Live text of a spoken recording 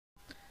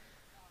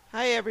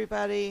Hi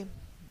everybody.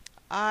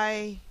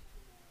 I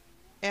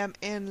am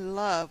in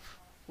love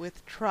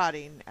with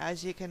trotting,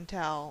 as you can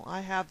tell.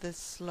 I have this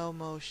slow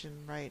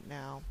motion right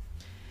now.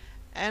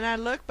 And I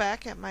look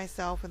back at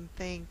myself and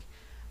think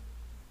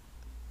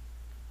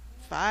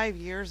 5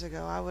 years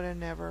ago I would have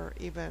never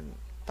even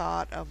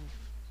thought of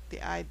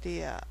the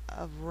idea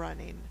of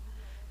running.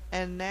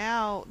 And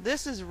now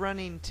this is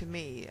running to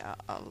me.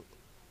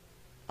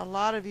 A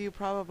lot of you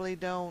probably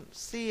don't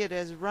see it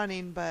as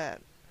running, but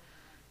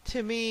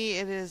to me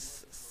it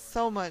is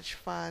so much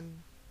fun.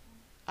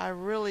 I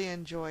really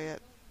enjoy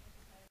it.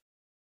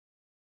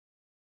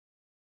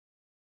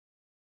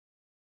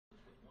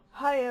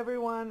 Hi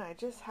everyone, I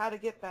just had to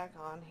get back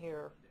on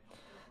here.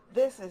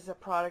 This is a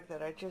product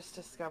that I just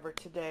discovered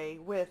today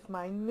with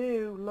my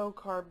new low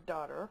carb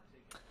daughter.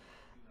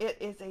 It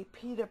is a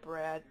pita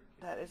bread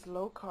that is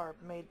low carb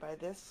made by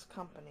this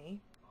company,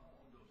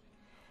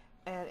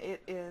 and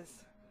it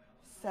is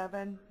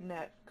 7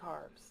 net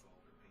carbs.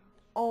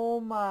 Oh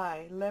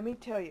my, let me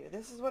tell you,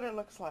 this is what it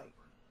looks like.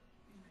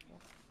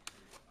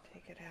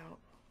 Take it out.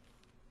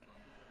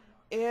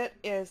 It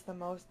is the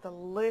most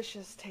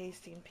delicious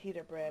tasting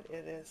pita bread.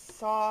 It is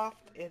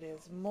soft, it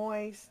is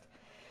moist.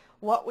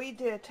 What we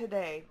did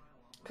today,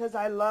 because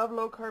I love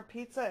low carb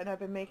pizza and I've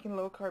been making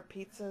low carb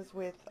pizzas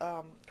with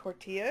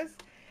tortillas.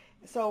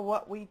 So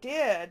what we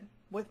did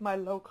with my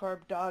low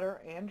carb daughter,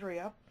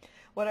 Andrea,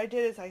 what I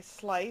did is I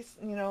sliced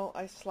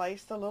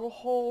a little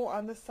hole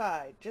on the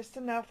side, just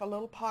enough, a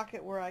little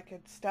pocket where I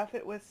could stuff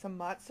it with some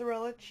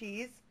mozzarella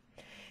cheese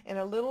and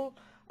a little,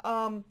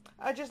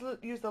 I just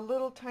used a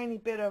little tiny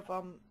bit of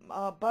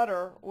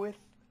butter with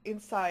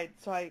inside.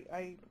 So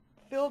I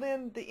filled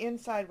in the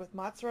inside with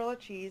mozzarella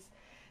cheese.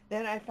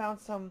 Then I found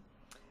some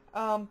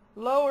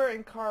lower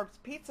in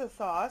carbs pizza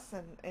sauce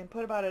and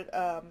put about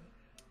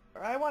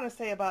I want to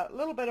say about a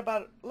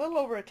little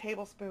over a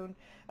tablespoon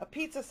of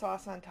pizza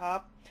sauce on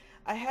top.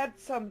 I had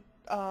some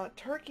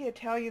turkey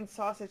Italian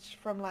sausage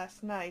from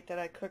last night that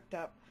I cooked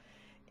up,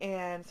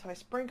 and so I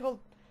sprinkled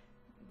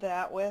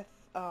that with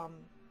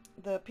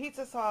the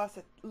pizza sauce,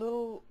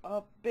 little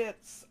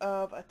bits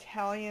of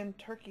Italian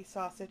turkey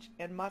sausage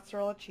and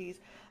mozzarella cheese.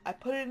 I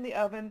put it in the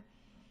oven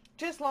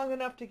just long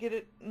enough to get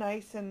it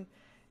nice and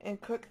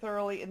cook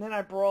thoroughly, and then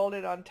I broiled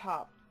it on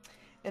top.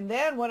 And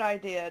then what I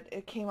did,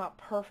 it came out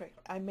perfect.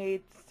 I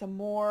made some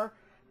more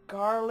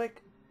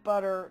garlic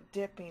butter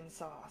dipping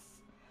sauce.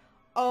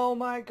 Oh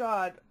my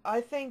God.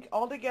 I think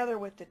altogether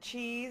with the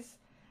cheese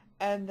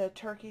and the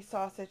turkey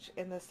sausage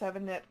and the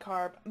 7 net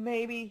carb,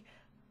 maybe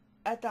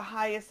at the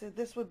highest,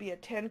 this would be a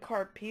 10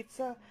 carb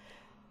pizza.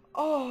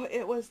 Oh,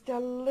 it was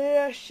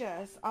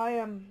delicious. I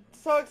am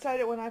so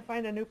excited when I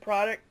find a new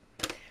product.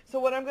 So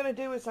what I'm going to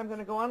do is I'm going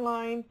to go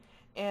online,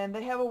 and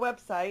they have a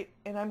website,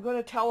 and I'm going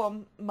to tell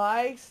them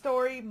my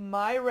story,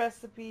 my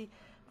recipe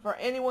for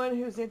anyone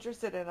who's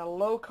interested in a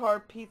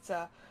low-carb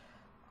pizza.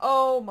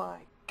 Oh my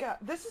God.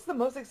 This is the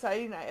most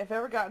exciting I've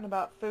ever gotten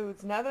about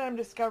foods. Now that I'm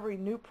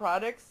discovering new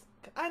products,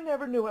 I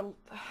never knew it.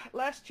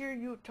 Last year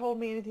you told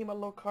me anything about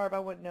low carb, I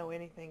wouldn't know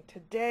anything.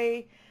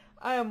 Today,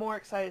 I am more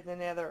excited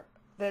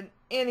than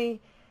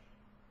any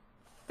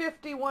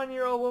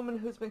 51-year-old woman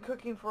who's been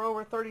cooking for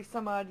over 30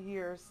 some odd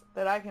years,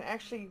 that I can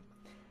actually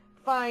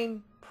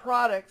find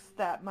products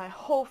that my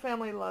whole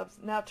family loves.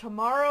 Now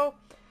tomorrow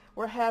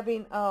we're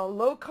having a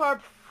low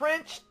carb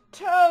French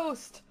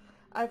toast.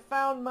 I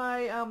found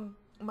my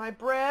my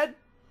bread,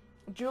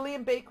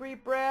 Julian Bakery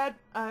bread.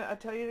 I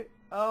tell you,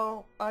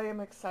 oh, I am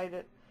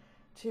excited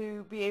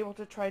to be able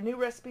to try new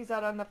recipes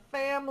out on the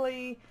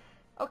family.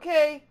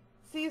 Okay,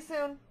 see you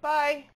soon. Bye.